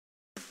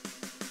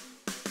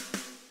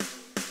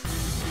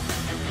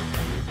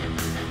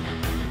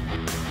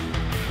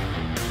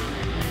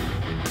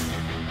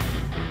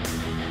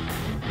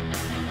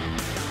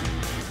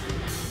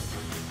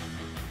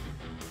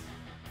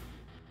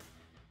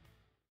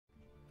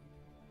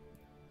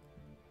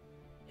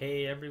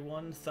Hey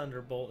everyone,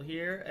 Thunderbolt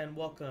here, and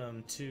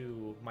welcome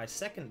to my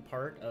second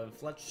part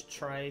of Let's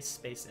Try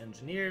Space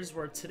Engineers,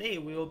 where today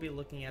we will be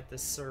looking at the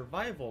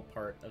survival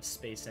part of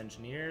Space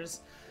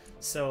Engineers.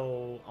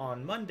 So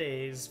on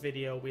Monday's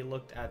video we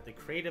looked at the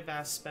creative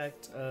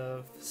aspect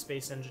of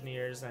Space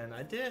Engineers, and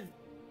I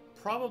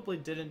probably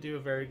didn't do a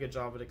very good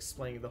job at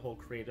explaining the whole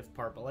creative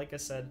part, but like I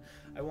said,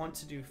 I want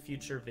to do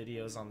future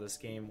videos on this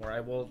game where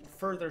I will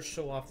further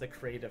show off the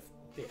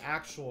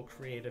actual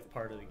creative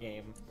part of the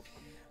game.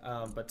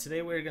 But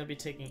today we're going to be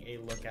taking a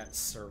look at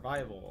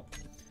survival.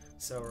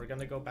 So we're going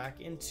to go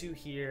back into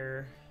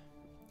here,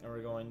 and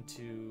we're going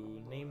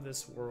to name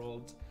this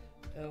world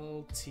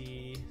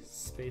LT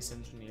Space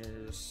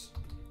Engineers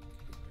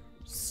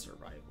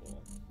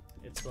Survival.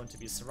 It's going to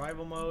be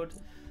survival mode,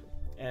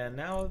 and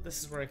now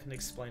this is where I can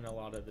explain a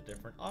lot of the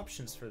different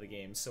options for the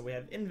game. So we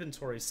have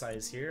inventory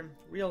size here,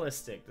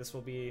 realistic. This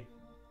will be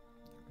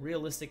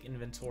realistic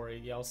inventory.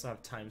 You also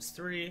have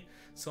 ×3,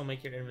 so it'll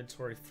make your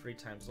inventory 3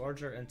 times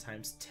larger, and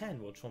 ×10,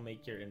 which will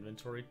make your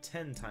inventory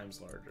 10 times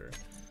larger.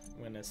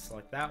 I'm going to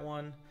select that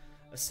one.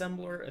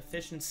 Assembler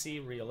efficiency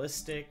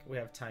realistic, we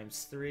have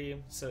 ×3,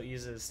 so it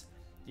uses,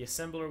 the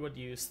assembler would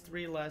use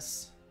 3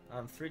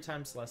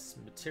 times less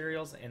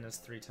materials and is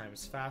 3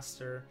 times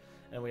faster,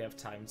 and we have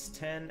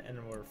 ×10. And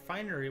in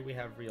refinery we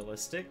have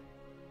realistic,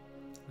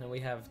 and we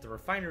have the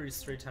refinery is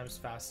 3 times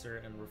faster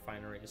and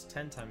refinery is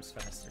 10 times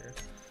faster.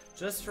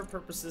 Just for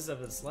purposes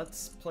of this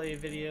let's play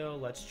video,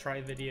 let's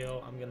try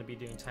video, I'm going to be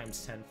doing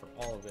 ×10 for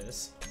all of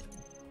this.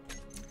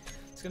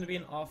 It's going to be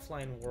an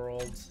offline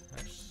world.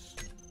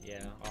 Actually,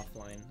 yeah,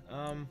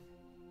 offline.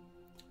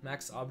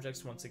 Max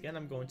objects, once again,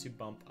 I'm going to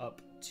bump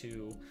up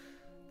to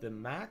the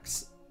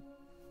max.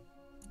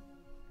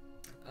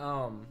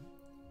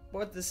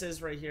 What this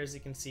is right here, as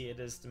you can see, it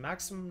is the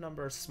maximum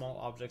number of small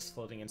objects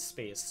floating in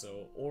space.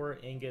 So ore,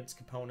 ingots,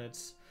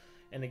 components.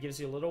 And it gives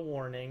you a little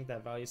warning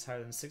that values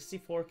higher than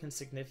 64 can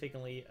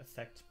significantly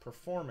affect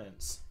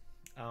performance.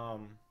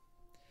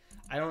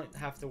 I don't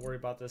have to worry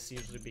about this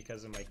usually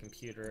because of my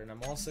computer, and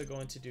I'm also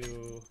going to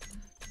do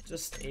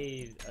just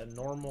a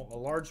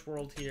large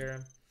world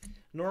here.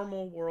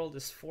 Normal world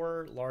is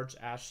 4 large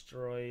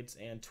asteroids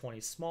and 20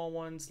 small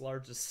ones.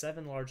 Large is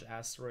 7 large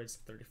asteroids,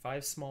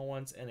 35 small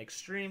ones, and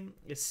extreme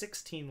is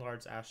 16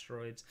 large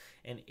asteroids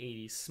and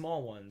 80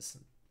 small ones.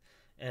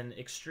 And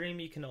extreme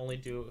you can only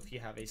do if you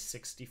have a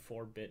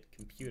 64-bit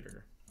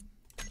computer,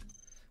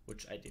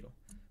 which I do.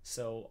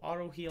 So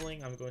auto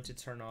healing I'm going to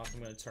turn off.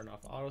 I'm going to turn off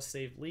auto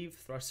save, leave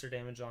thruster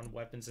damage on,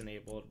 weapons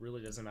enabled.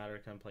 Really doesn't matter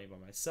because I'm playing by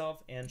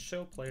myself. And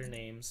show player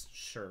names,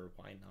 sure,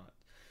 why not.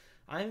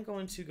 I'm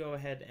going to go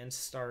ahead and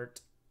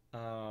start.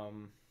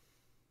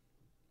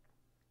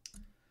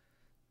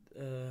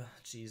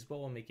 Geez, what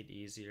will make it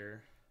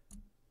easier?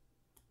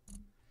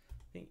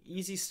 I think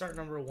easy start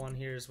number 1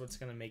 here is what's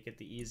going to make it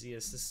the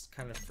easiest. This is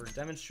kind of for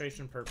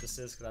demonstration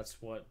purposes, because that's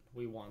what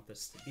we want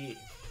this to be.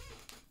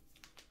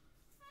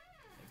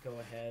 Go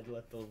ahead,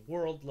 let the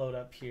world load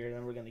up here,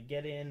 then we're going to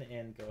get in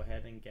and go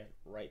ahead and get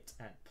right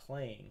at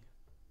playing.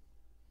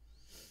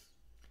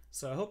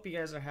 So I hope you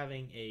guys are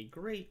having a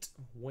great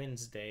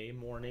Wednesday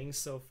morning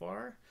so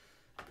far.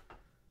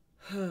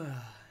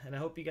 And I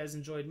hope you guys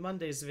enjoyed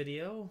Monday's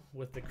video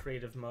with the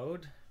creative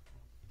mode.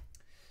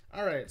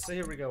 Alright, so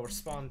here we go, we're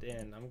spawned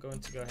in. I'm going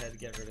to go ahead and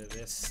get rid of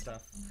this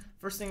stuff.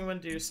 First thing I'm going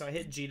to do, so I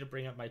hit G to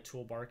bring up my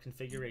toolbar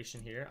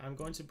configuration here. I'm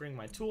going to bring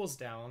my tools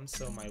down,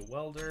 so my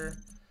welder,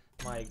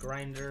 my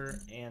grinder,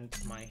 and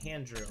my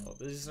hand drill.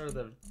 These are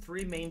the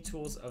 3 main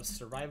tools of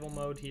survival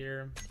mode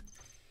here.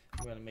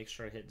 I'm going to make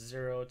sure I hit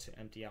 0 to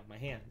empty out my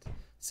hand.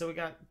 So we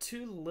got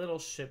 2 little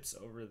ships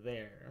over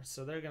there,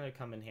 so they're going to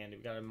come in handy.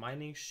 We got a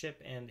mining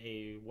ship and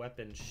a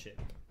weapon ship.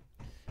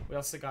 We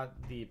also got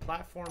the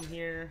platform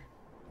here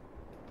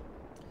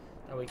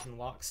that we can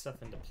lock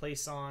stuff into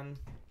place on.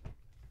 I'm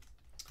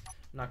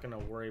not going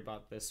to worry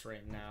about this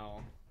right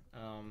now.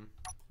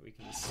 We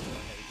can just go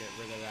ahead and get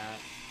rid of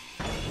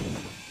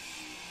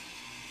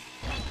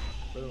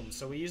that. Boom.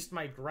 So we used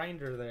my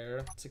grinder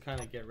there to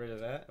kind of get rid of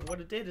that. And what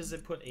it did is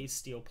it put a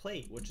steel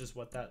plate, which is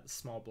what that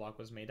small block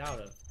was made out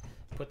of.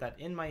 Put that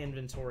in my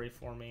inventory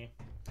for me.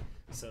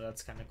 So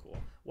that's kind of cool.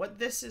 What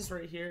this is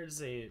right here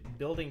is a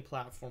building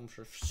platform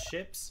for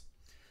ships.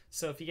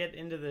 So if you get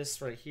into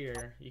this right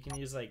here, you can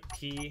use like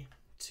P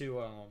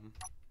to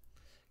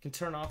can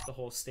turn off the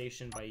whole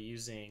station by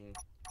using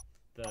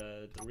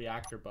the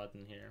reactor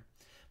button here.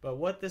 But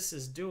what this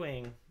is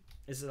doing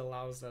is it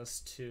allows us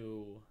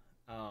to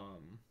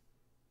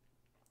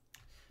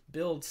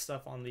build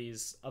stuff on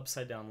these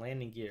upside down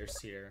landing gears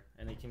here,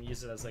 and you can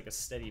use it as like a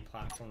steady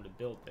platform to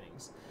build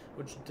things,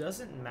 which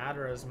doesn't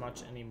matter as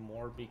much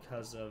anymore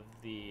because of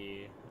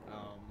the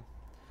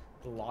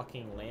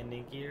locking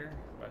landing gear,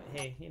 but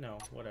hey, you know,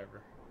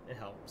 whatever, it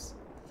helps.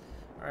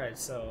 Alright,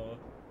 so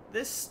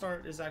this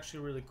start is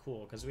actually really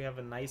cool because we have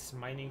a nice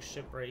mining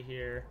ship right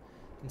here.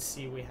 You can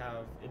see we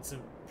have, it's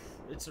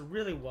a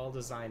really well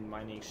designed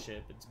mining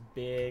ship. It's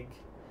big,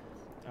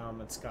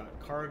 it's got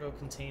cargo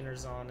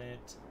containers on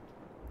it,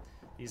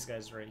 these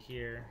guys right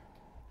here.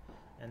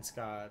 And it's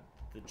got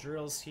the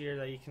drills here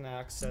that you can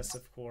access,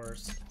 of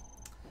course.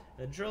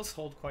 The drills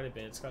hold quite a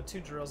bit. It's got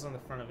 2 drills on the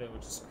front of it,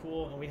 which is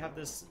cool. And we have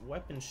this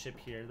weapon ship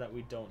here that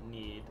we don't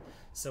need.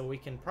 So we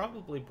can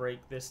probably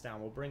break this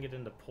down. We'll bring it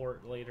into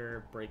port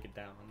later, break it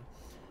down.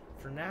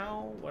 For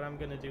now, what I'm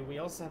going to do, we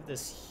also have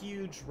this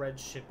huge red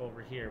ship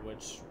over here,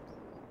 which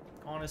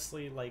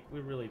honestly, like, we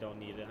really don't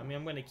need it. I mean,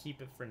 I'm going to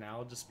keep it for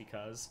now just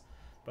because.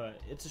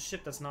 But it's a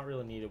ship that's not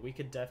really needed. We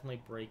could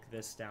definitely break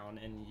this down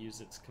and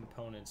use its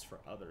components for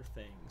other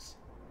things.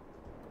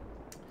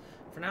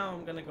 For now,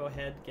 I'm going to go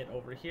ahead, get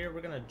over here.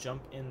 We're going to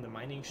jump in the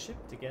mining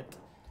ship to get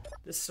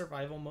this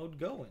survival mode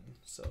going.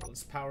 So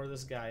let's power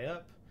this guy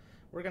up.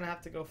 We're going to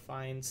have to go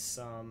find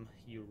some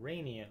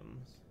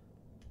uranium.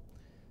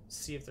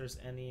 See if there's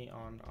any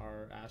on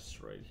our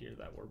asteroid here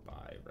that we're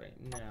by right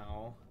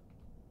now.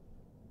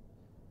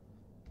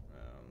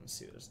 Let's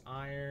see, there's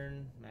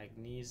iron,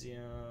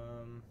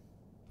 magnesium.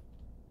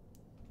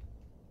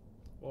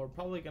 What we're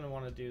probably going to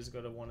want to do is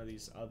go to one of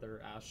these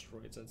other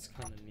asteroids that's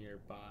kind of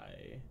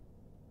nearby.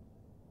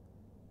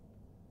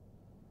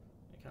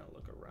 Kind of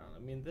look around. I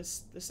mean,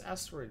 this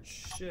asteroid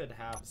should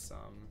have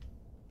some.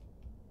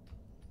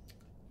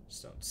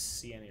 Just don't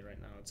see any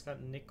right now. It's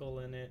got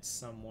nickel in it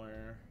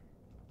somewhere.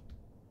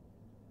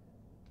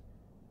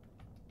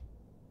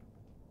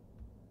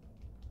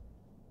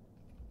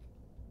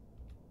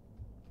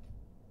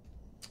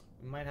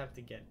 We might have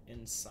to get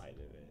inside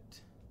of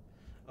it.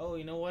 Oh,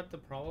 you know what the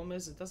problem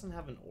is? It doesn't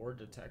have an ore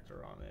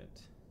detector on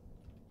it.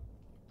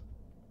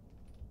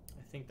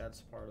 I think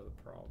that's part of the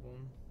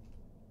problem.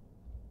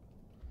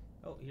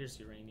 Oh, here's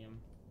uranium.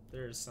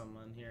 There is some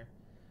on here.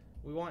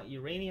 We want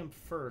uranium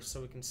first so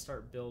we can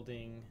start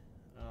building,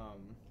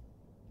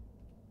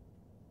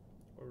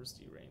 where's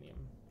the uranium?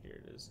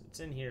 Here it is. It's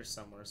in here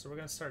somewhere. So we're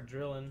going to start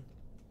drilling.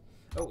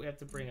 Oh, we have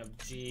to bring up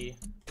G.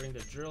 Bring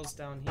the drills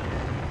down here.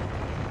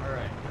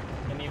 Alright.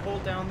 And you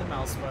hold down the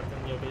mouse button,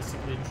 you'll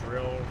basically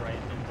drill right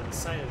into the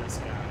side of this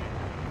guy.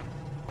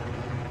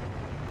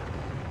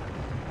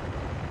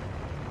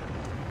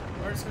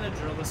 We're just going to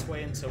drill this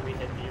way until we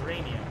hit the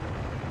uranium.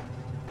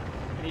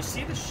 And you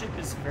see the ship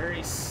is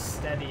very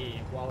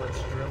steady while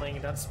it's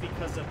drilling. That's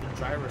because of the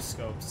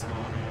gyroscopes on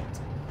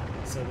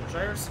it. So the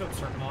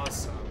gyroscopes are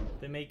awesome.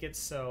 They make it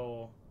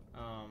so...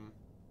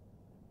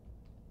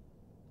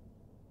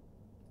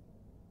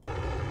 the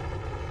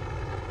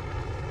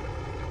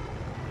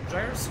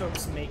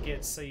gyroscopes make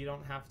it so you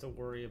don't have to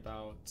worry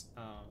about...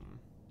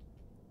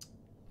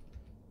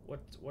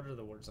 What are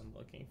the words I'm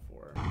looking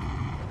for?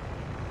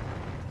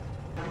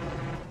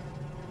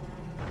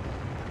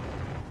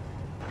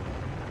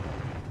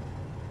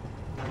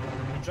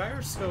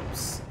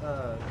 Gyroscopes,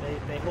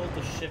 they hold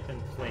the ship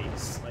in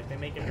place. Like, they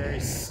make it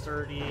very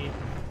sturdy.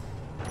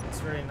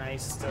 It's very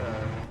nice to,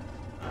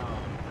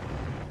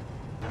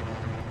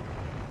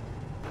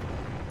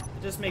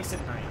 it just makes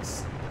it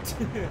nice.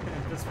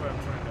 That's what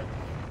I'm trying to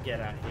get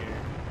at here.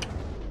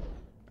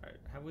 Alright,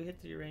 have we hit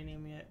the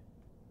uranium yet?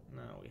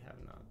 No, we have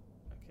not.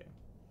 Okay.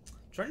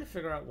 I'm trying to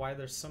figure out why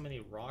there's so many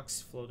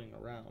rocks floating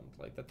around.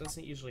 Like, that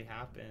doesn't usually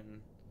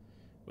happen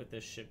with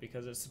this ship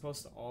because it's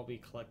supposed to all be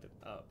collected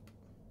up.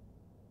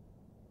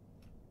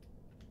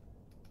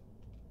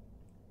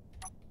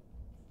 I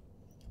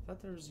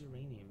thought there was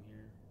uranium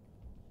here.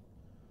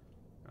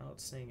 Now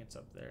it's saying it's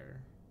up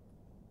there.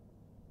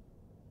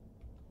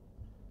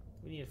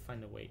 We need to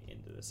find a way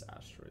into this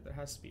asteroid. There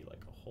has to be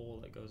like a hole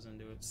that goes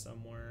into it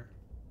somewhere.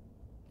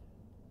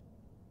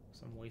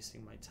 So I'm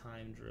wasting my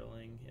time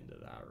drilling into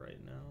that right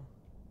now.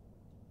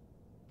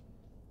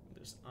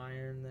 There's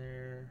iron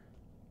there.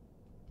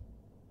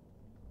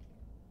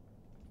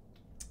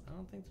 I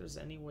don't think there's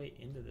any way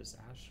into this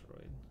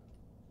asteroid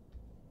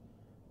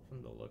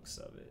from the looks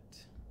of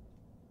it.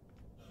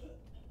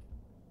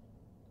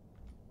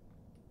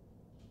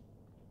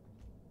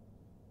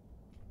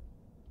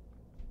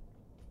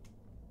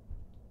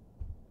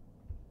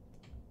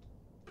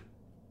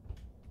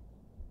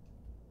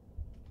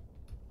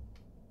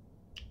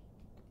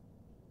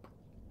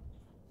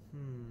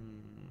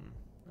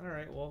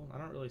 Alright, well, I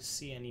don't really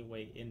see any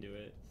way into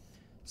it.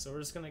 So we're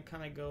just gonna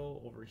kind of go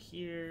over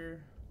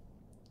here.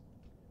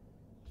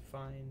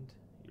 Find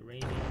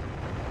uranium.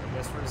 I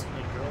guess we're just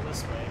gonna drill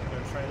this way. I'm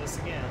gonna try this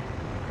again.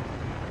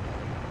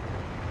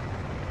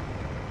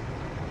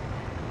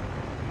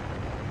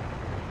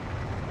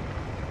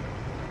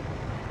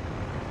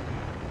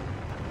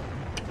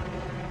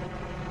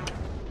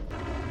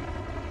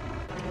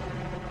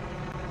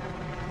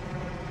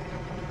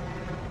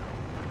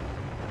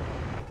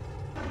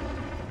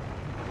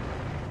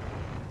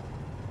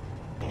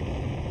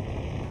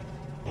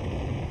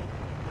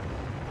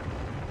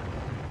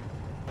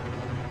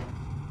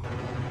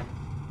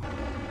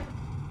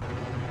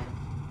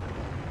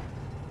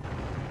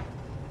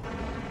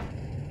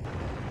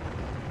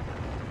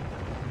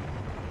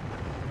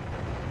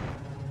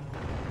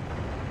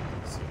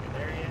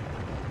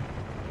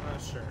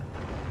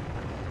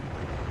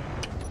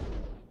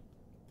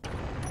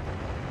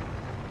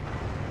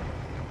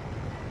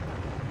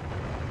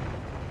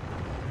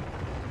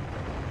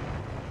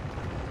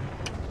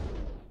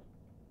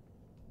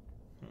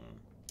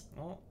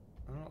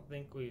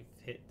 think we've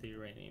hit the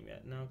uranium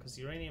yet. No, because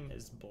uranium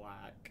is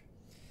black.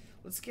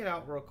 Let's get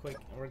out real quick,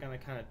 and we're going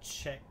to kind of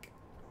check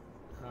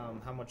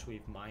how much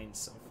we've mined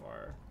so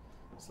far.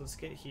 So let's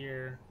get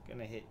here.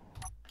 Gonna hit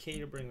K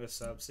to bring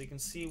this up. So you can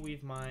see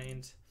we've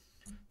mined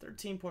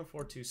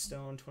 13.42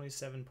 stone,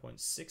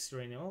 27.6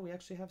 uranium. Oh, we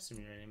actually have some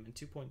uranium. And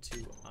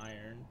 2.2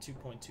 iron.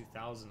 2.2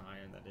 thousand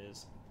iron, that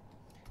is.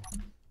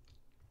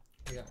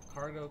 We got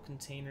cargo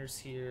containers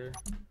here.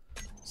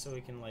 So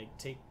we can, like,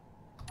 take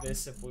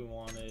this if we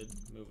wanted.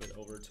 Move it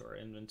over to our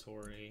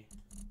inventory.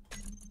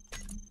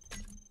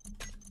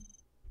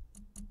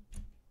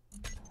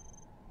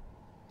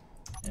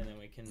 And then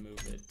we can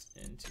move it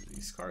into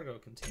these cargo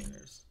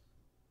containers,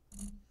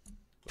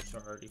 which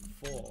are already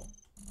full.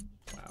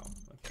 Wow,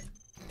 okay.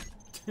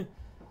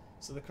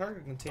 So the cargo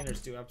containers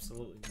do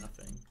absolutely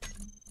nothing.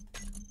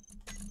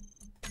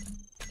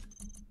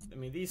 I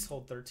mean, these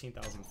hold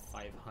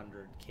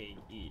 13,500 K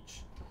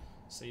each,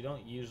 so you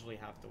don't usually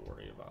have to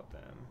worry about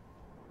them.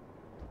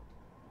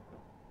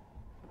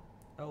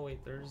 Oh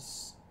wait,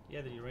 there's...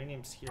 yeah, the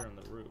uranium's here on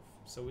the roof.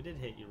 So we did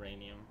hit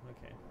uranium,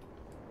 okay.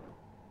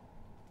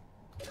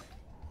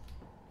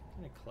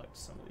 I'm gonna collect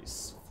some of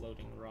these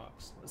floating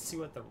rocks. Let's see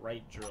what the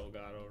right drill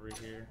got over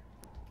here.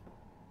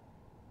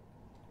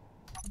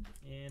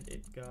 And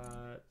it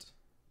got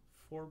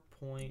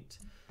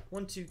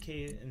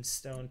 4.12K in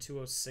stone,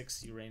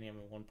 206 uranium,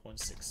 and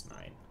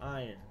 1.69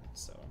 iron.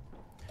 So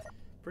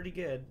pretty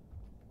good.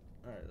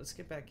 Alright, let's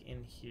get back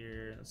in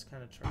here. Let's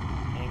kind of try to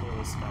angle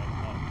this guy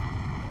up.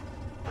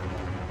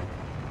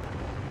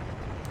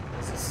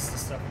 This is the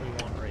stuff we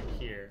want right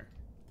here.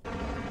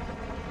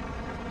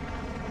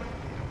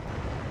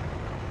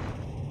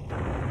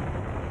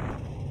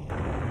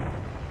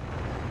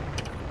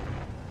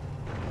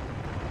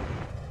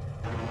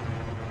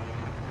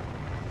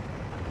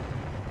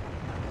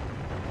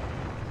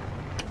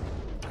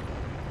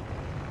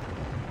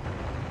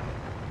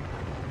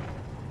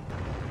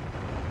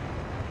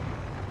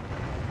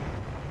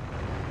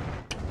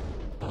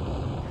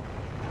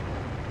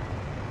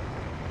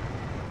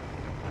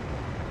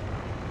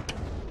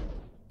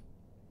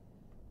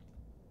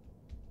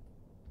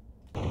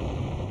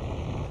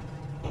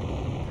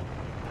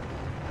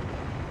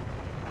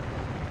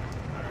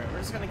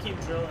 We're just gonna keep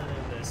drilling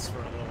into this for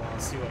a little while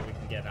and see what we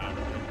can get out of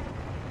it.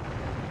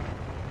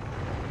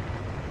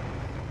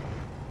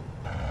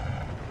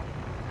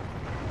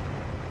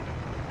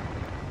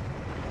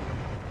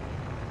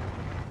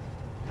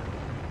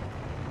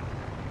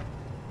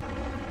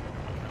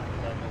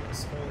 Level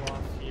this hole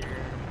off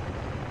here.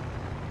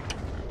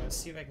 I'm gonna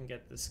see if I can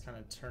get this kind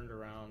of turned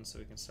around so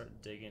we can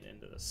start digging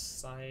into the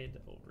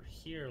side over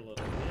here a little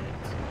bit.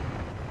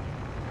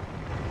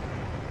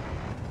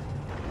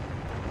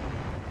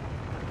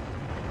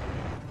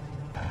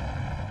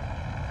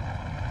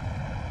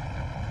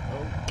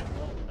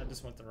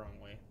 Went the wrong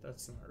way.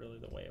 That's not really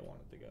the way I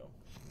wanted to go.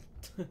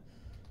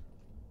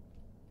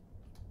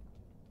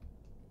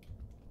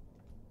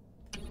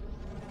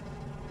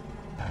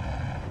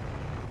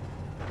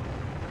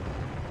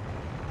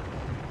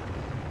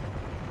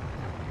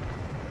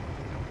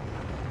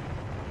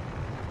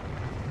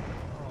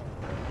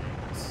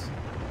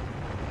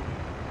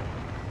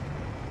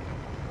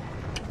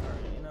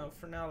 Alright, you know,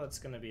 for now that's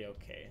gonna be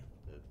okay.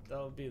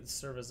 That'll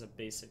serve as a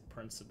basic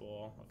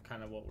principle of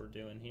kind of what we're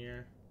doing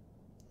here.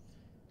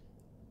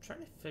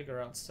 Trying to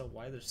figure out still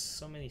why there's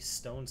so many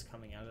stones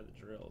coming out of the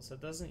drills. That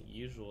doesn't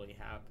usually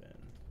happen.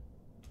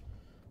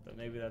 But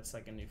maybe that's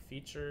like a new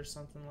feature or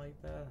something like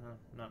that. I'm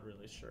not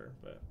really sure,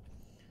 but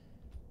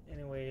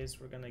anyways,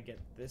 we're gonna get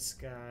this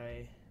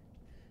guy.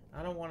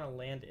 I don't want to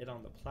land it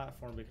on the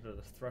platform because of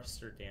the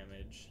thruster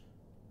damage.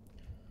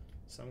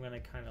 So I'm gonna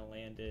kind of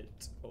land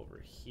it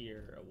over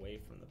here away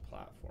from the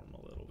platform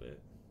a little bit.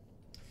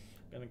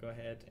 I'm gonna go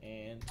ahead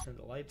and turn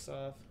the lights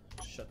off,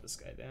 shut this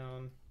guy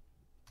down.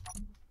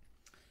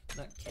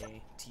 Not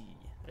K, T.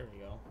 There we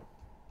go.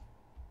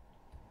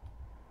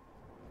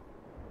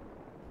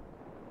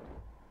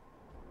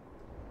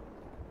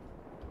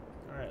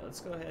 Alright,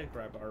 let's go ahead and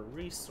grab our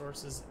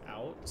resources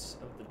out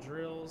of the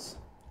drills.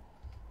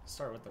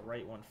 Start with the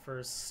right one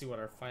first, see what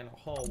our final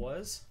haul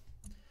was.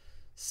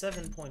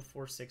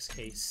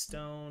 7.46K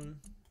stone.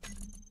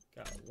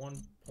 Got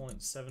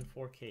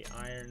 1.74K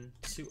iron,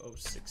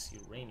 206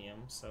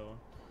 uranium, so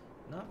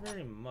not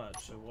very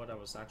much of what I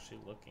was actually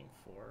looking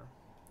for.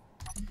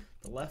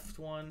 The left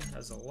one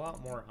has a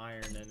lot more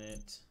iron in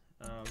it.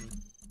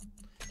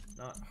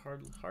 Not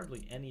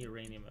hardly any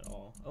uranium at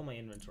all. Oh, my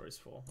inventory's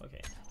full.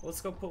 Okay, well,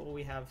 let's go put what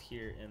we have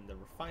here in the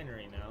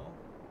refinery now.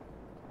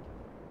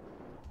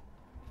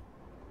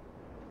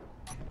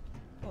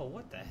 Oh,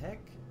 what the heck?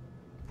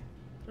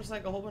 There's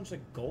like a whole bunch of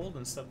gold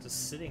and stuff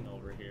just sitting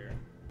over here.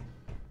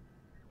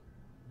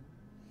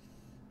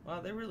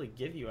 Wow, they really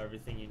give you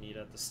everything you need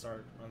at the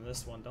start on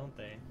this one, don't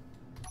they?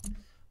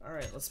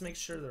 Alright, let's make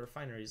sure the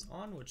refinery is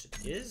on, which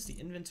it is. The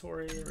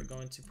inventory, we're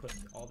going to put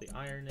all the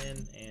iron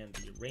in and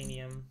the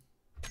uranium.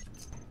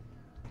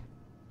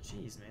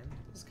 Jeez, man,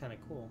 this is kind of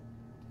cool.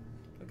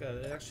 Look at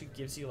it, it actually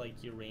gives you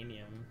like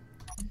uranium.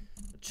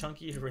 A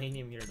chunky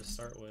uranium here to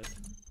start with.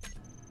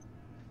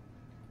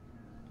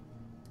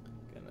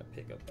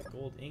 Pick up the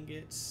gold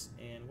ingots,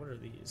 and what are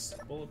these?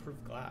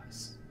 Bulletproof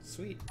glass.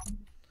 Sweet.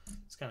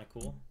 It's kind of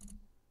cool.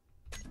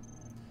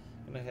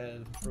 I'm gonna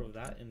head throw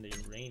that in the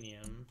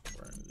uranium,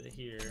 or into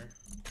here.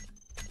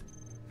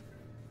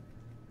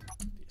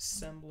 The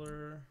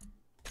assembler.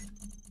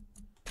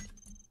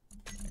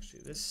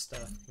 Actually, this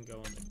stuff can go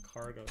in the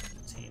cargo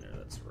container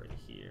that's right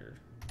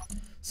here.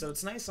 So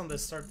it's nice on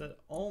this start that,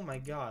 oh my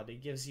god,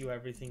 it gives you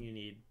everything you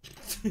need.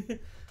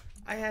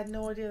 I had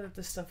no idea that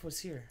this stuff was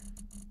here.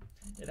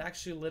 It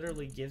actually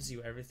literally gives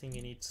you everything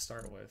you need to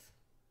start with.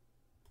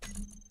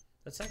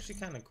 That's actually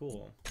kind of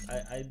cool.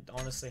 I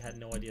honestly had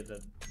no idea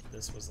that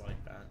this was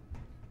like that.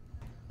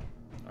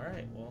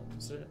 Alright, well,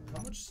 so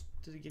how much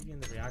did it give you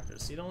in the reactor?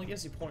 See, it only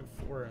gives you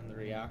 0.4 in the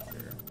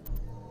reactor.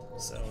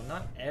 So,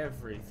 not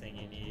everything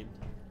you need.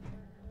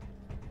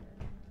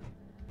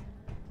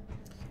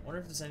 I wonder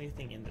if there's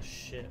anything in the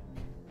ship.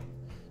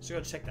 Should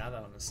go check that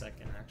out in a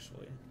second,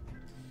 actually.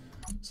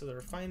 So the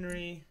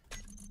refinery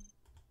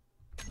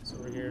is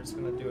over here. It's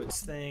going to do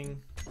its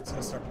thing. It's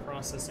going to start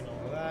processing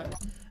all of that.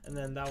 And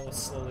then that will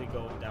slowly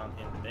go down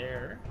in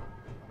there.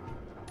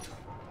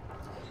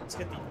 Let's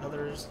get the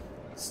other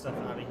stuff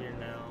out of here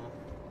now.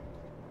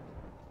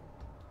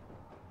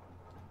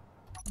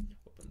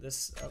 Open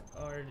this up.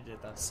 Oh, I already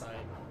did that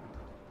side.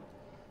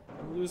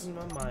 I'm losing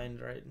my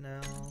mind right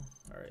now.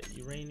 Alright,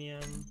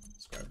 uranium.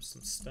 Let's grab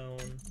some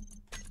stone.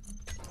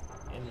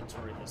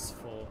 Inventory is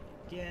full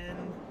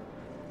again.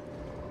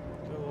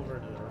 Go over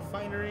to the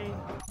refinery.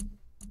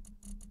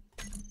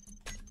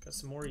 Got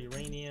some more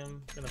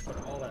uranium. Gonna put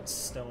all that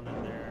stone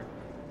in there.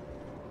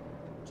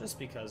 Just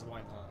because,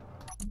 why not?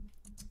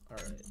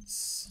 Alright.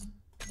 Let's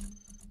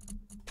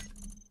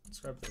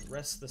grab the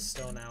rest of the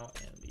stone out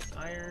and the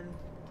iron.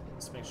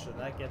 Let's make sure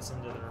that gets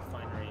into the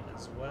refinery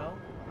as well.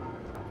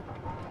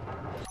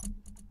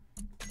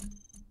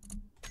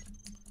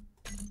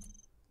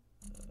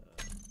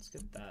 Let's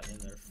get that in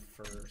there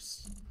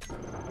first.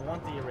 I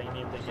want the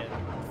uranium to get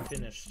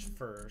finished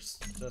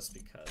first, just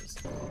because.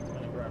 I'm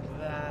gonna grab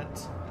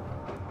that.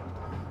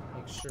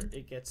 Make sure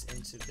it gets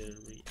into the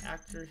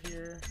reactor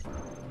here.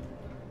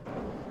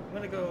 I'm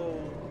gonna go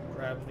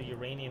grab the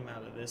uranium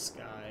out of this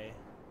guy,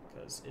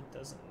 because it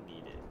doesn't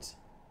need it.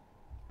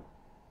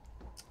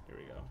 Here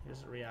we go.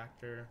 Here's the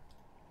reactor.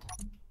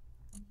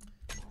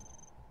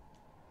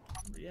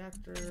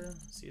 Reactor.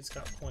 See, it's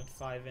got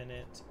 0.5 in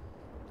it.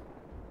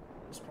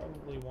 There's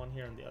probably one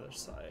here on the other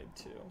side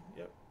too.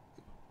 Yep.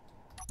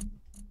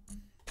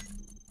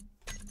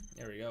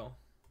 There we go.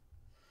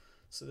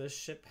 So this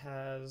ship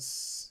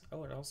has...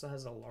 oh, it also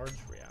has a large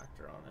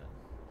reactor on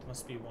it.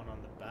 Must be one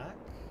on the back.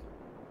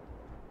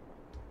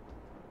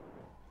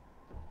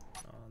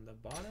 On the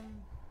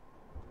bottom.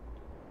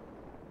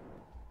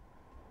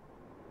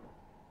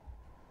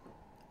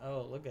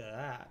 Oh, look at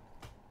that.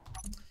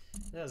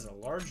 It has a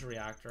large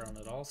reactor on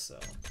it also.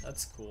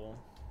 That's cool.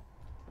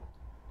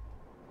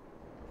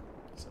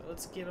 So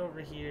let's get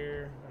over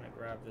here. I'm gonna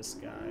grab this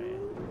guy.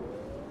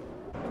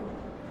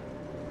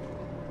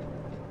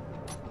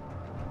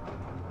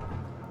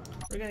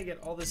 We're gonna get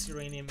all this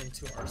uranium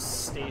into our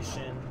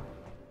station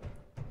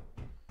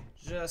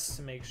just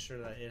to make sure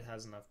that it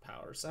has enough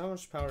power. So how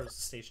much power does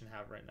the station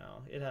have right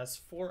now? It has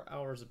 4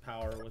 hours of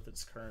power with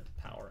its current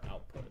power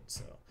output,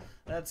 so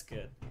that's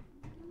good.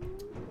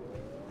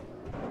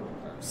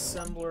 Our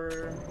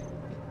assembler.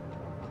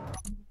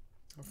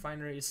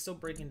 Refinery is still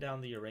breaking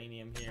down the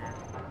uranium here.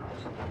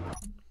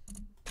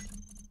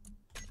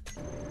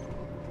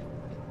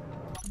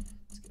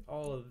 Let's get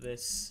all of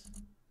this.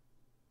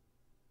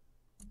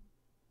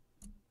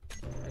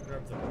 I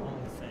grabbed the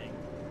wrong thing.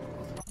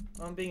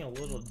 Oh, I'm being a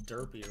little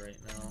derpy right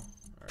now.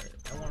 Alright,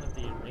 I wanted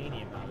the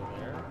uranium out of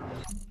there.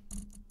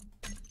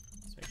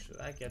 Let's make sure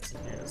that gets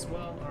in here as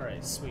well.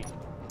 Alright, sweet.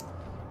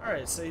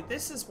 Alright, so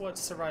this is what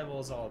survival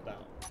is all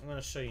about. I'm going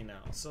to show you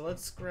now. So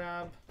let's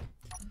grab...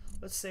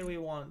 let's say we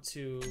want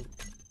to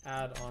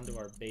add onto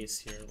our base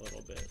here a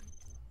little bit.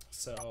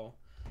 So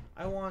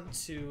I want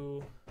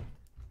to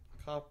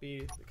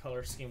copy the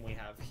color scheme we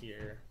have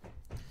here.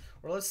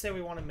 Or let's say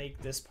we want to make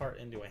this part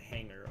into a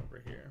hangar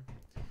over here.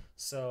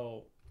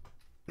 So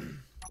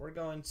we're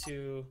going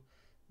to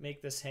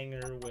make this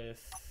hangar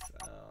with,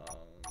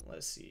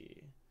 let's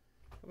see,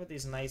 how about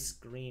these nice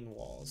green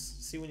walls?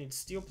 See, we need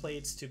steel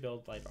plates to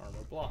build light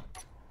armor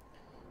block.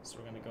 So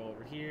we're going to go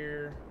over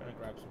here, we're going to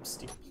grab some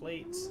steel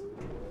plates.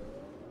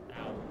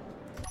 Ow.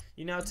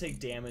 You now take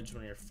damage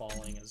when you're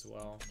falling as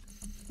well.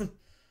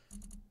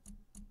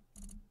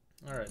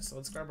 Alright, so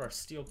let's grab our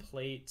steel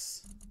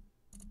plates.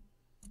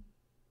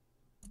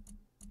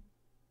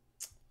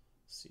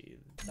 See,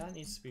 that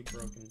needs to be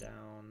broken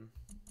down.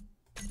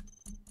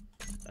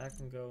 That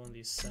can go in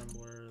the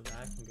assembler,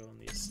 that can go in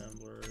the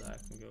assembler, that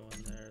can go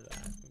in there,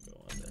 that can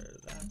go in there,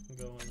 that can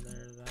go in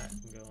there, that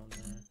can go in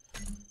there.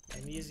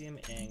 Magnesium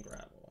and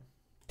gravel.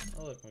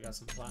 Oh look, we got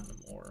some platinum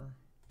ore.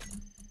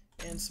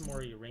 And some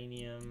more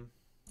uranium.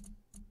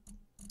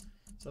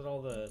 Is that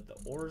all the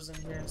ores in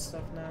here and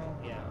stuff now?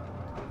 Yeah.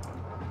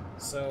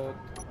 So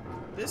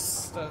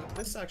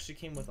This actually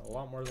came with a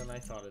lot more than I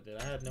thought it did.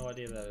 I had no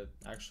idea that it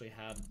actually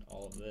had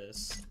all of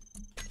this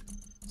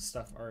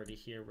stuff already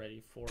here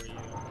ready for you.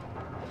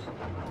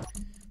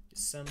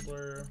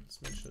 Assembler,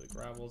 let's make sure the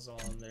gravel's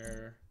all in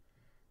there.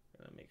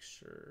 Gonna make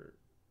sure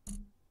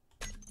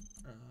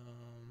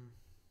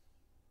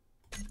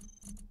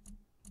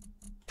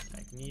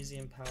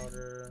magnesium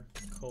powder,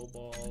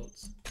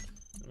 cobalt.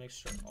 Gonna make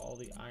sure all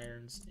the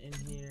iron's in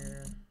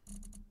here.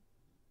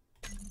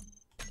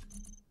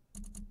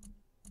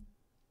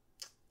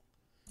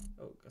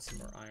 Oh, got some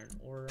more iron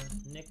ore.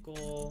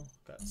 Nickel,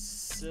 got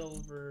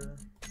silver,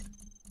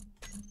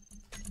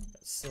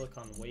 got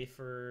silicon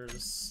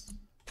wafers.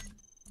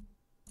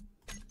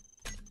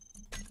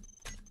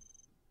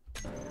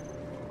 I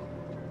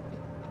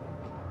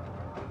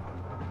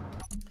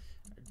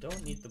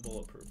don't need the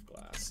bulletproof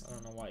glass. I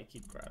don't know why I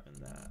keep grabbing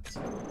that.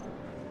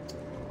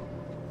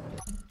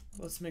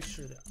 Let's make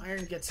sure the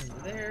iron gets into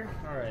there.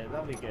 Alright,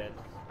 that'll be good.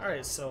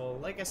 Alright, so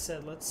like I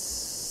said, let's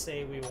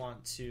say we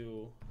want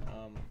to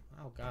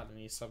oh god, I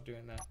need to stop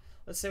doing that.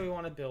 Let's say we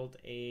want to build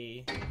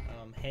a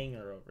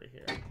hangar over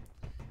here.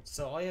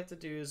 So all you have to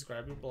do is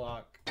grab your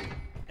block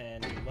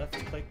and left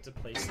click to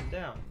place them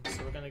down.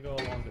 So we're going to go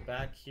along the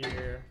back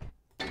here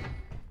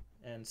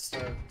and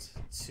start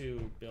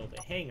to build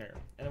a hangar.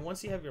 And then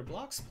once you have your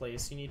blocks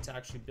placed, you need to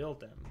actually build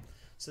them.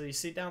 So you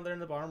see down there in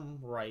the bottom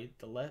right,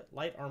 the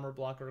light armor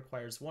block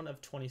requires 1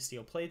 of 20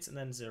 steel plates and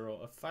then 0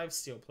 of 5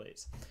 steel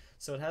plates.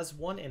 So it has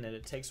 1 in it.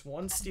 It takes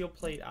 1 steel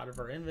plate out of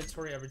our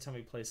inventory every time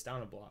we place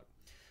down a block.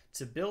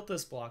 To build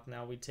this block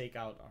now, we take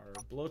out our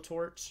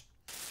blowtorch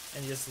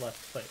and just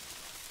left click.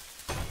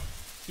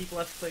 Keep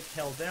left click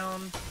held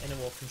down and it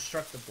will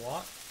construct the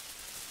block.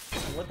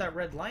 And what that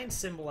red line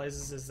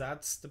symbolizes is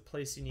that's the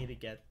place you need to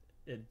get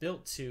it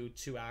built to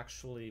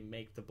actually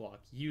make the block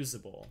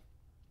usable.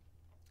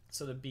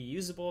 So to be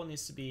usable, it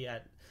needs to be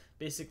at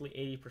basically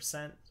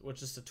 80%,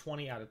 which is a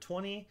 20 out of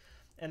 20.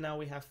 And now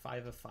we have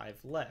 5 of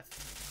 5 left.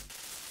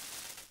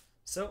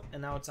 So,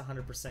 and now it's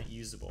 100%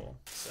 usable.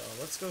 So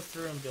let's go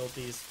through and build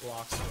these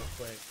blocks real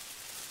quick.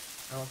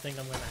 I don't think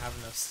I'm going to have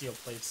enough steel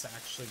plates to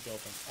actually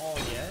build them all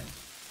yet.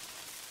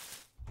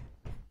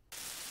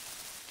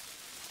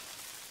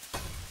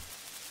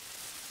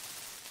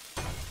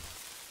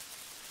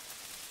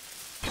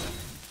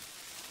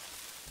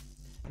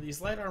 These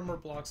light armor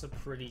blocks are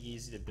pretty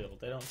easy to build.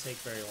 They don't take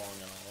very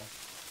long at all.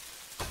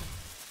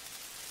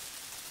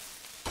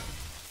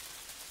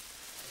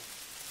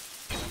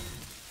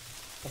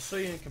 I'll show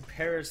you in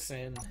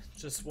comparison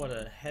just what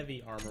a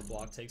heavy armor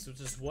block takes, which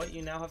is what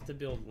you now have to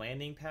build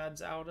landing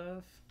pads out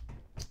of.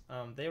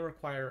 They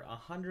require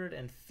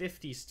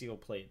 150 steel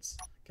plates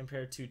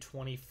compared to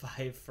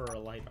 25 for a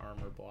light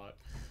armor block.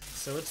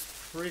 So it's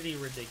pretty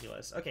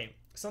ridiculous. Okay,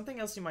 something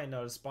else you might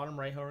notice, bottom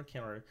right hand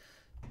camera.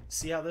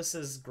 See how this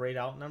is grayed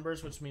out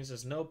numbers, which means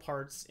there's no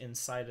parts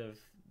inside of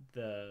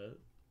the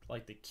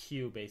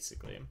queue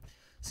basically.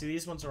 See,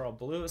 these ones are all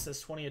blue. It says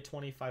 20 of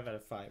 25 out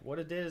of 5. What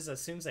it did is as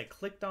soon as I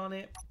clicked on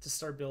it to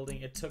start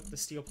building, it took the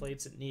steel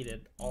plates it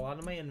needed all out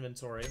of my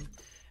inventory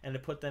and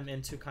it put them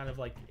into kind of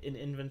like an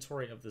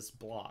inventory of this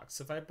block.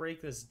 So if I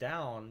break this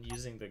down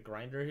using the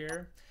grinder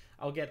here,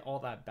 I'll get all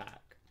that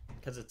back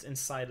because it's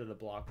inside of the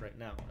block right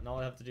now. And all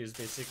I have to do is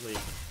basically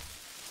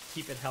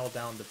keep it held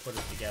down to put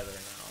it together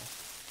now.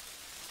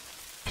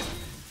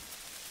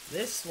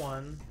 This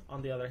one,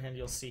 on the other hand,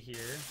 you'll see here.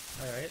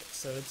 Alright,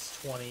 so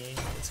it's 20.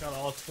 It's got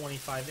all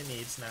 25 it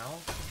needs now.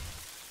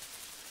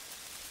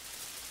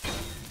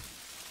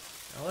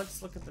 Now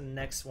let's look at the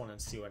next one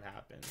and see what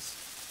happens.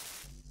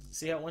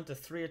 See how it went to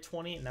 3 of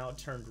 20 and now it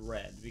turned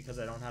red because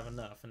I don't have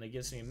enough. And it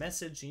gives me a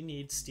message, you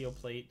need steel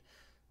plate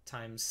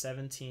times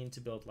 17 to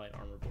build light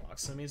armor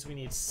blocks. So it means we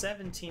need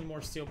 17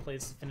 more steel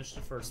plates to finish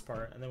the first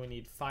part, and then we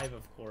need 5,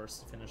 of course,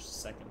 to finish the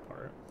second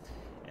part.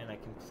 And I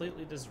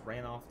completely just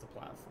ran off the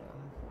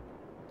platform.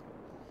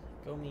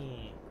 Go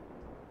me.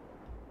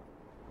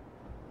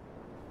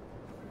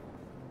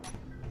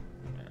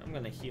 I'm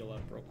gonna heal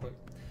up real quick.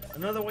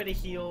 Another way to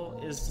heal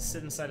is to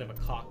sit inside of a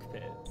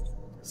cockpit.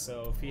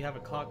 So if you have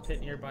a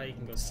cockpit nearby, you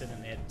can go sit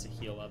in it to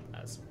heal up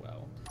as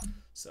well.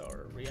 So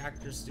our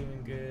reactor's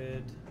doing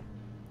good.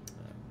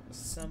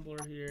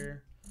 Assembler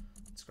here.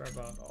 Let's grab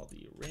out all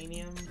the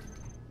uranium.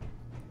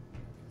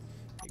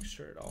 Make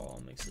sure it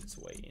all makes its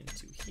way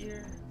into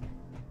here.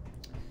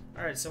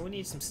 Alright, so we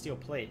need some steel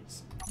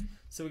plates.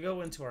 So we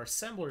go into our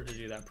assembler to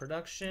do that.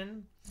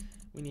 Production,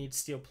 we need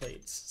steel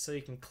plates. So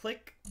you can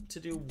click to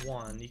do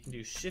 1, you can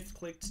do shift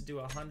click to do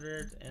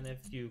 100, and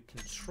if you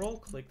control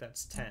click,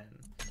 that's 10.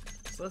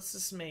 So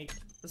let's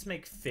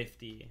make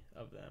 50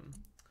 of them.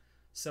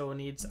 So it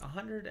needs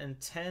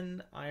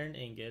 110 iron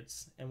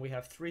ingots, and we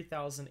have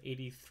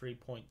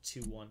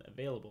 3083.21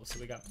 available. So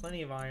we got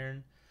plenty of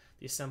iron.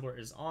 The assembler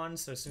is on,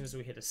 so as soon as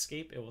we hit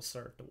escape, it will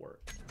start to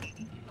work.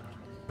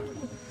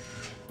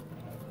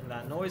 And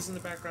that noise in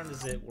the background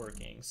is it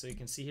working. So you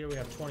can see here we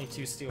have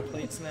 22 steel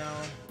plates now.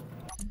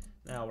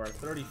 Now we're at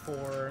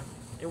 34.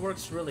 It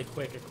works really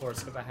quick, of course,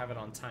 because I have it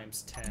on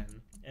times 10.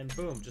 And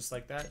boom, just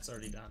like that, it's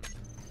already done.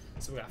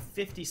 So we got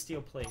 50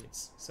 steel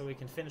plates. So we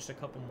can finish a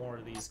couple more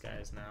of these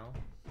guys now.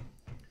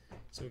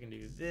 So we can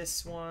do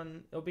this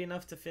one. It'll be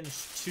enough to finish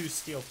 2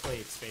 steel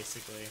plates,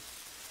 basically.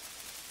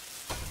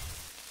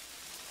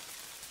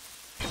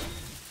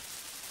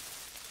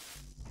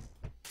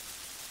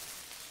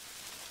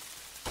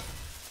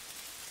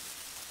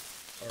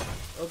 Or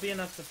it'll be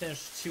enough to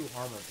finish 2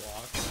 armor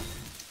blocks.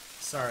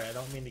 Sorry, I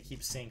don't mean to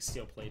keep saying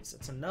steel plates.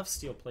 It's enough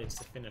steel plates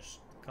to finish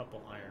a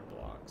couple iron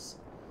blocks.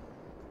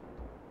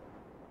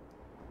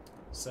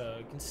 So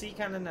you can see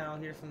kind of now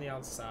here from the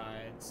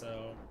outside.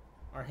 So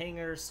our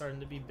hangar is starting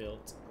to be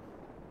built.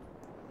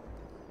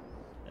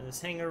 And this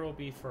hangar will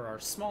be for our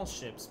small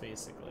ships,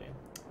 basically.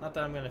 Not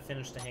that I'm going to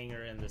finish the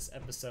hangar in this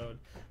episode,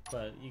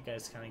 but you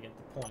guys kind of get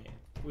the point.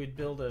 We'd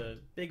build a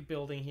big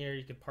building here.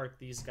 You could park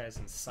these guys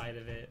inside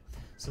of it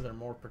so they're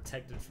more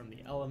protected from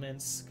the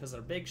elements. Because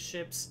they're big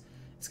ships,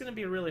 it's going to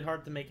be really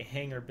hard to make a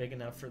hangar big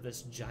enough for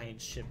this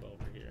giant ship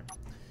over here.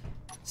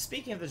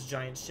 Speaking of this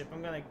giant ship,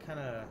 I'm going to kind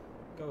of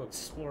go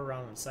explore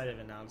around inside of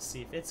it now to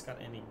see if it's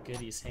got any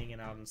goodies hanging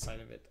out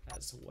inside of it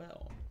as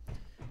well.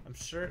 I'm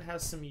sure it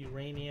has some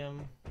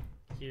uranium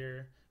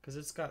here because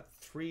it's got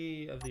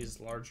 3 of these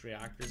large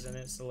reactors in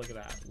it. So look at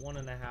that,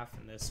 1.5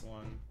 in this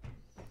one.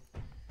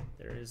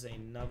 There is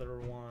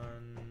another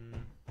one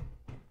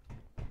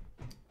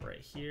right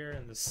here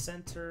in the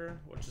center,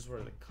 which is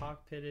where the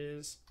cockpit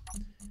is.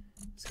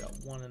 It's got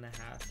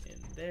 1.5 in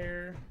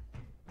there.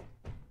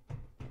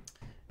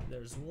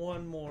 There's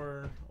one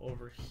more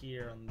over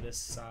here on this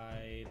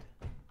side.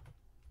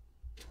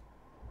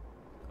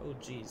 Oh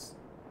geez,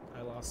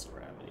 I lost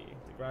gravity.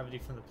 The gravity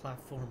from the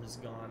platform is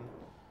gone.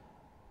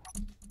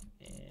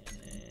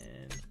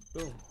 And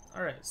boom.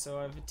 Alright, so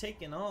I've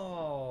taken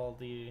all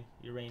the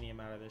uranium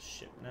out of this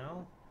ship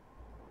now.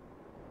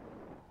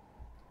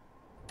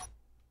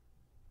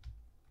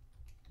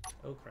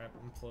 Oh crap,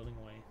 I'm floating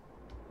away.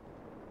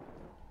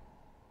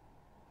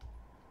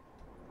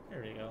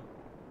 There we go.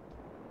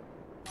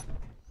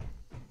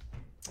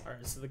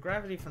 Alright, so the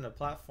gravity from the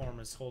platform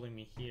is holding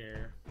me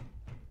here.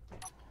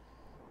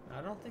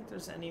 I don't think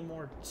there's any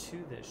more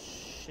to this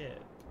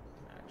ship,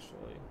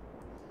 actually.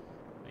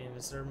 I mean,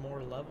 is there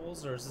more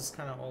levels, or is this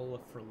kind of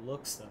all for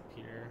looks up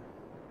here?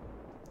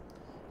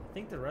 I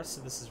think the rest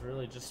of this is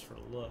really just for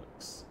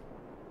looks.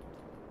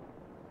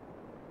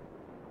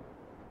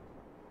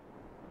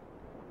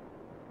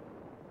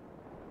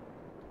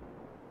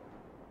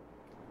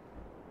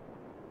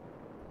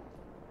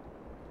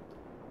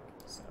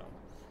 So,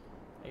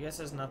 I guess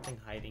there's nothing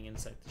hiding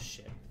inside the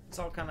ship. It's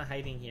all kind of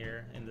hiding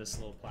here in this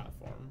little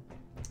platform,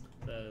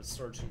 the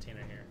storage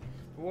container here.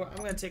 But I'm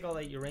going to take all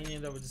that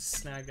uranium that was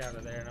snagged out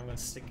of there, and I'm going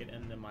to stick it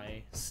into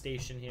my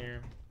station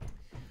here.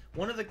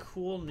 One of the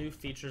cool new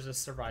features of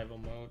survival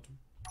mode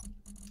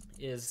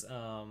is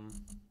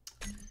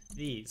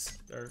these.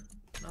 They're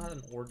not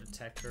an ore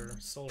detector,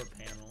 solar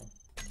panel.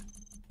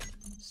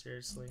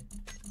 Seriously?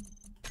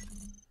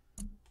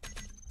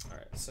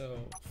 Alright, so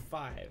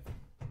 5.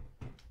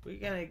 We're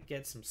gonna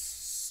get some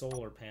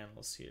solar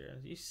panels here.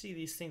 You see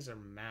these things are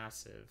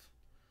massive.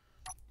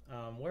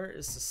 Where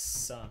is the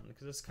sun?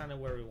 Because that's kind of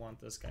where we want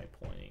this guy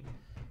pointing.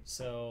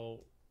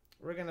 So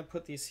we're gonna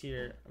put these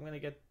here. I'm gonna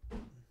get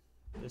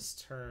this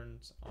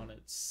turned on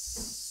its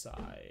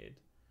side.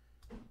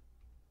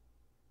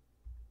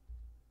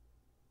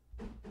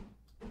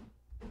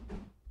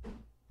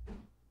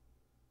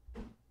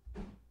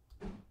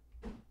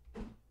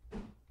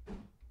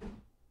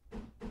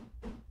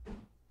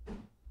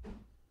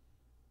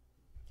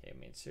 Okay, I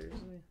mean,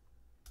 seriously?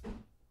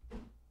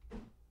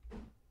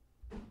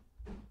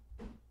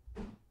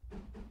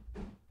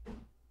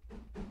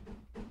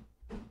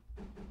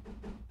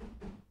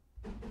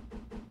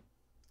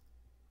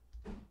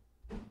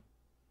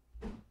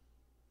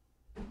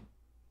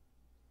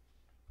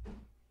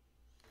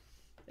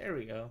 There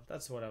we go.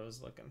 That's what I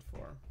was looking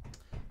for.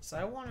 So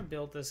I want to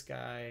build this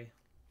guy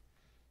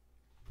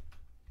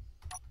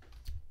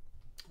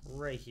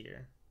right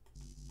here.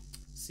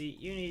 See,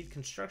 you need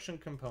construction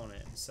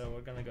component. So we're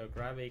going to go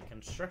grab a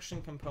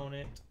construction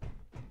component.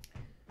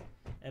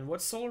 And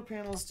what solar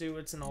panels do,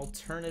 it's an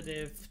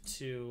alternative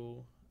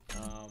to...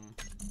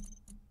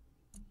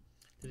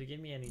 did it give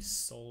me any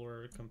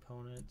solar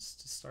components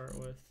to start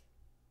with?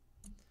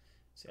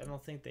 See, I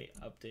don't think they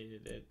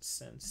updated it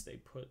since they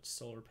put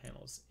solar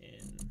panels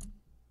in.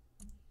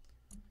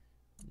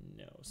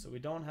 No, so we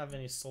don't have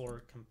any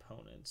solar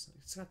components.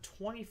 It's got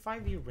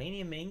 25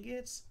 uranium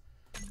ingots?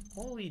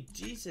 Holy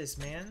Jesus,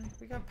 man.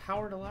 We got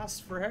power to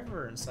last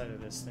forever inside of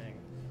this thing.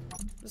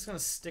 I'm just gonna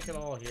stick it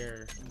all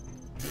here.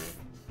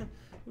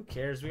 Who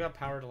cares? We got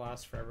power to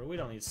last forever. We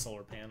don't need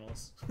solar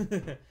panels.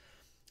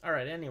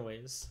 Alright,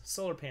 anyways.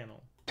 Solar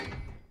panel. I'm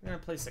gonna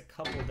place a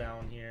couple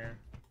down here.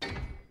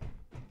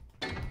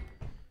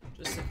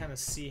 Just to kind of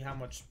see how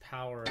much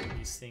power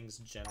these things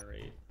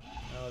generate.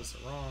 That was the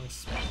wrong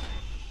spot.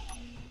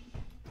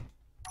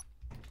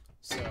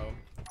 So,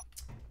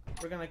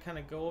 we're going to kind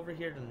of go over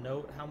here to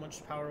note how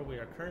much power we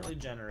are currently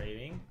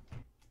generating.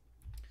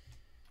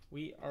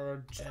 We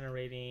are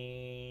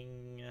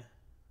generating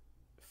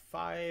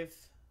 5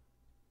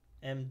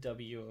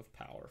 MW of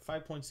power.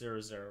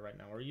 5.00 right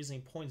now. We're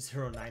using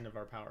 0.09 of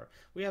our power.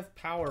 We have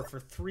power for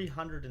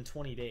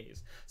 320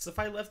 days. So if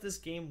I left this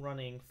game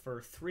running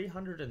for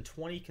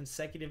 320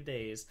 consecutive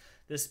days,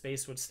 this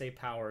base would stay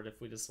powered if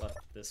we just left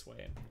it this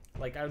way.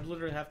 Like, I would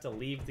literally have to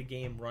leave the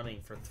game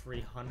running for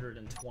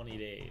 320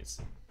 days.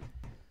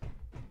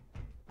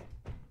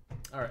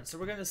 Alright, so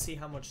we're going to see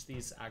how much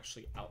these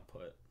actually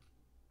output.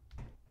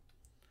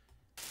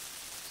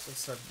 So let's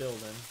start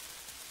building.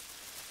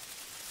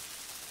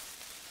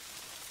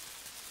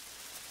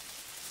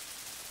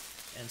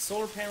 And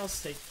solar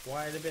panels take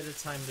quite a bit of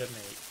time to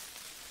make.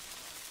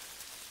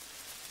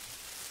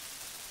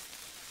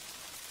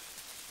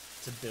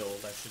 To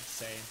build, I should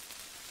say.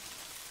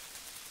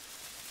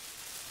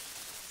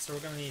 So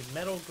we're going to need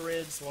metal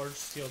grids, large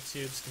steel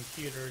tubes,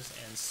 computers,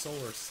 and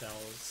solar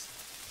cells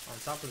on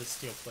top of the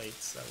steel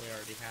plates that we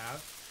already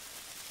have.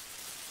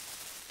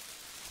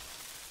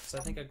 So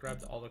I think I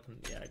grabbed all the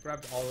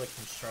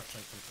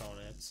construction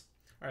components.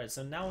 All right,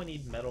 so now we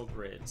need metal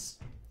grids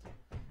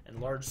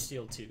and large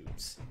steel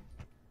tubes.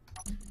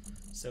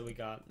 So we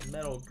got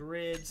metal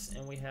grids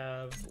and we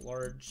have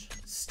large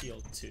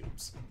steel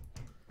tubes.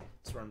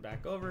 Let's run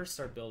back over,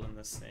 start building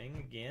this thing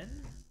again.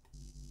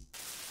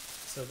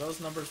 So those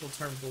numbers will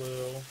turn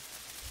blue.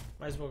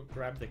 Might as well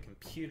grab the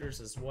computers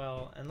as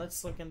well. And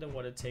let's look into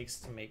what it takes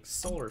to make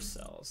solar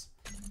cells.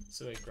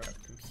 So we grab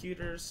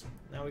computers.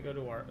 Now we go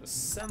to our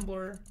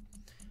assembler.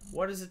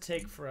 What does it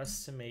take for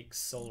us to make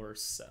solar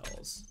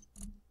cells?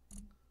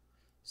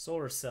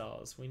 Solar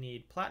cells. We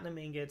need platinum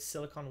ingots,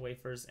 silicon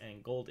wafers,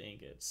 and gold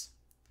ingots.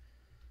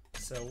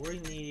 So we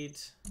need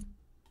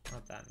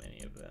not that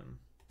many of them.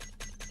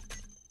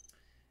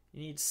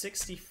 You need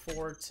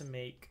 64 to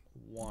make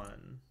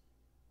one.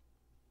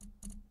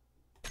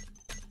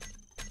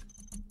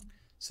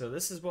 So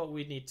this is what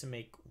we need to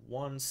make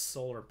one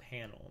solar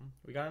panel.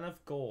 We got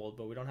enough gold,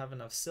 but we don't have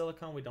enough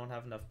silicon, we don't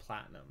have enough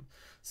platinum.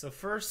 So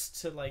first,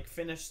 to like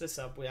finish this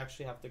up, we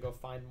actually have to go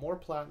find more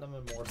platinum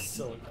and more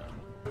silicon.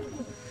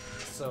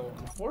 So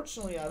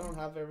unfortunately, I don't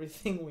have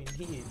everything we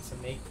need to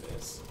make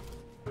this.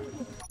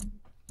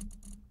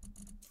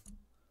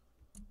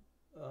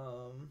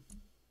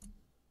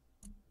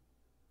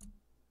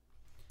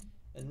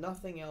 And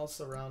nothing else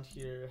around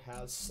here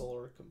has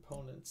solar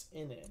components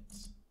in it.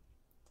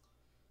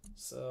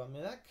 So, I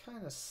mean, that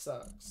kind of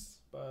sucks,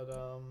 but,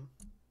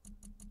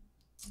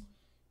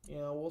 you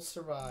know, we'll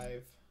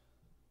survive.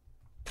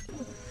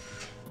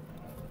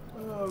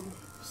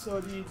 So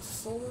I need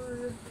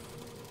solar,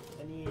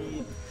 I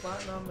need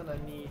platinum, and I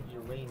need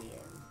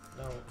uranium.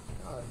 No,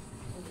 God,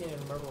 I can't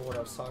even remember what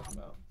I was talking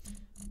about.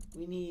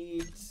 We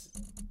need,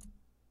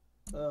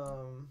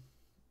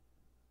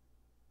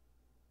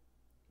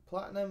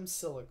 platinum,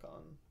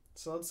 silicon.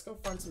 So let's go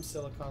find some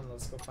silicon, and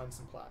let's go find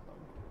some platinum.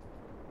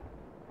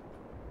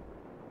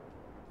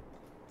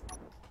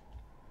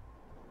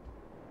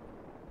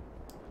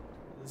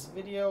 This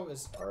video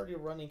is already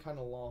running kind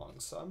of long,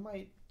 so I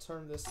might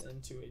turn this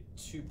into a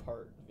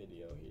two-part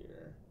video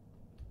here.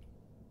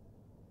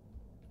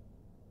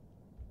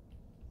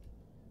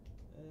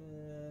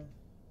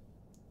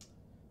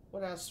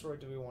 What asteroid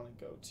do we want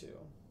to go to?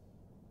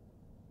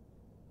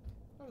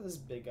 How about this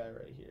big guy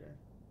right here?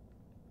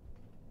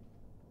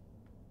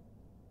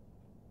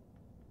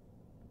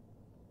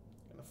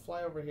 Gonna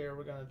fly over here,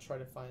 we're gonna try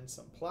to find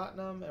some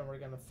platinum, and we're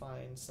gonna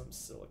find some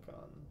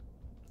silicon.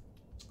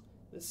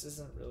 This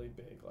isn't really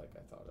big like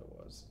I thought it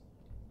was.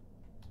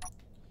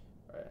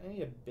 Alright, I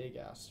need a big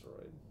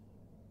asteroid.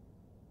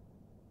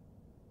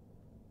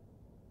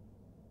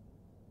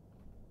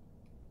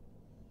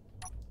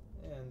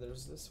 And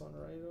there's this one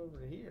right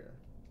over here.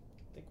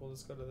 I think we'll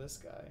just go to this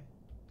guy.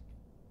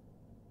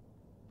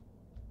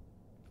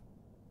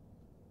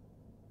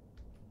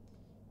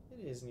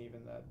 It isn't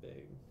even that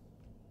big.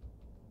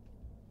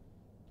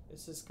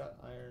 It's just got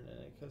iron in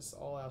it, because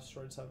all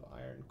asteroids have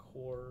iron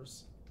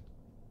cores.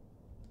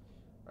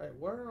 Alright,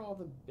 where are all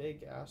the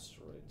big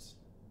asteroids?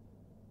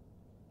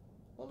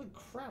 Holy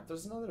crap,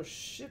 there's another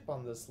ship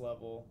on this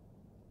level.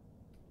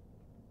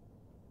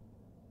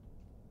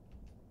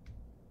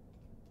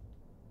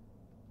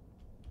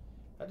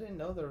 I didn't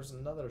know there was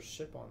another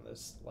ship on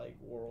this, like,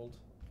 world.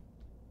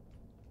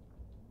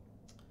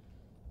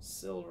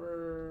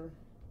 Silver,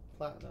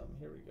 platinum,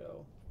 here we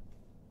go.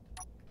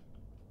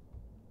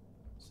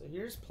 So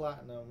here's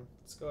platinum.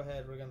 Let's go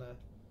ahead, we're gonna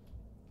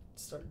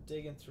start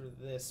digging through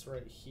this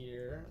right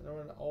here, and then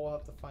we're gonna all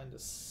have to find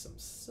us some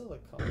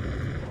silicon.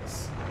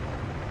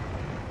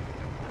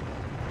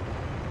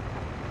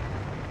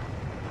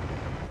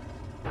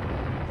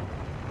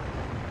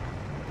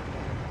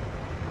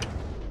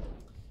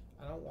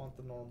 I don't want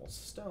the normal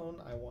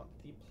stone, I want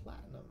the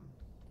platinum.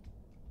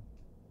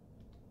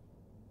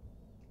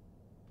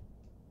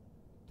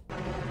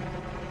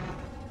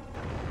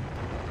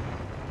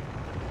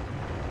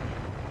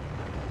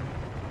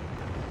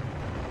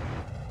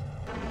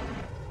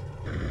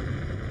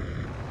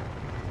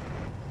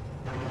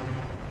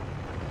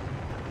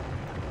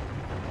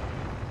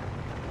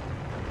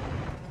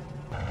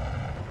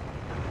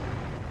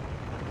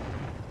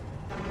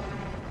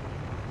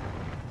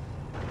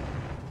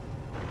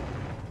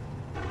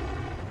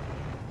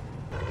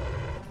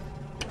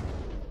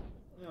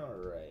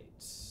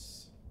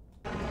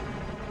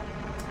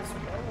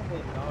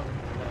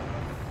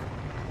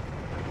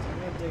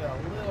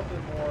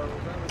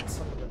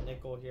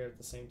 nickel here at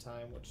the same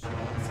time, which is okay.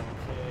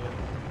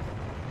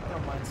 I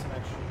don't mind some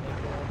extra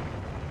nickel.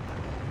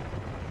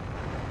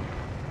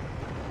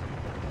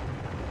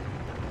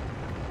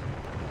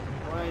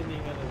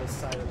 Grinding into the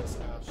side of this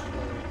asteroid,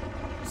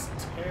 just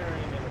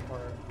tearing it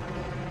apart.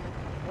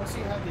 Once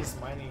you have these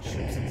mining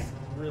ships, it's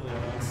really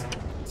awesome.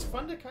 It's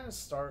fun to kind of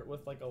start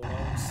with like a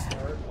lone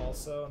start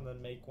also, and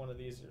then make one of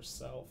these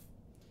yourself.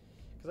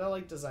 Because I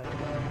like designing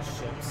my own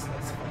ships,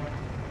 that's fun.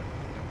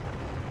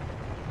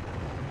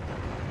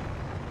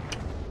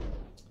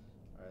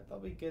 Alright, that'll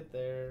be good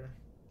there.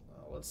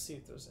 Let's see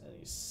if there's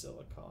any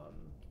silicon.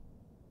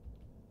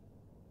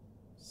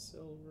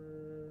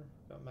 Silver,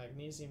 got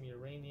magnesium,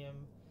 uranium,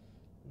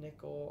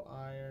 nickel,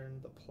 iron,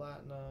 the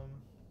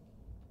platinum.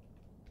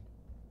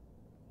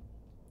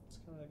 Let's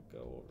kind of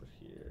go over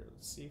here.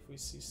 Let's see if we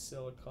see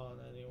silicon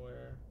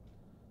anywhere.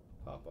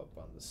 Pop up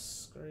on the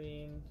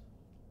screen.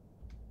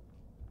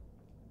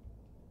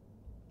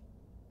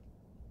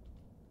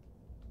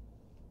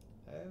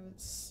 I haven't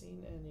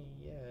seen any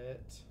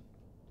yet.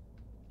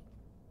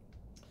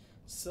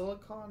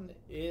 Silicon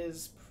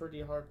is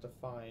pretty hard to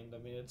find. I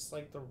mean, it's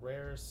like the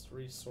rarest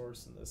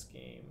resource in this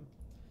game.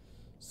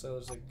 So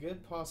there's a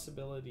good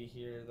possibility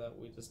here that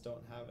we just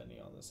don't have any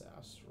on this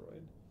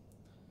asteroid.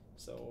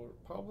 So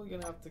we're probably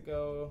going to have to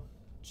go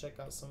check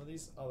out some of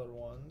these other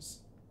ones.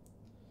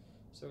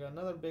 So we got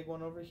another big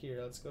one over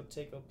here. Let's go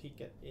take a peek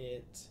at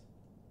it.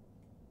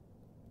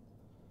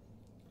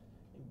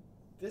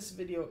 This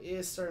video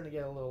is starting to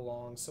get a little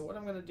long, so what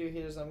I'm going to do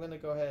here is I'm going to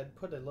go ahead and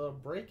put a little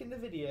break in the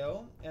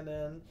video, and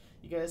then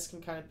you guys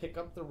can kind of pick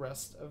up the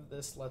rest of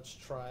this Let's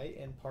Try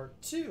in part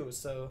 2.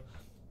 So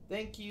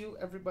thank you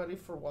everybody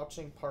for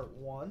watching part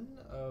 1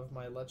 of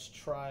my Let's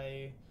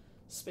Try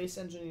Space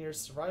Engineer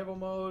Survival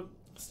Mode.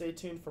 Stay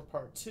tuned for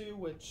part 2,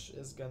 which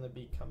is going to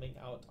be coming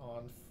out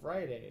on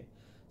Friday.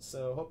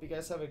 So hope you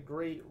guys have a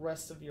great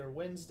rest of your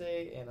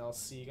Wednesday, and I'll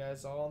see you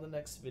guys all in the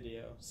next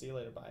video. See you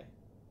later, bye.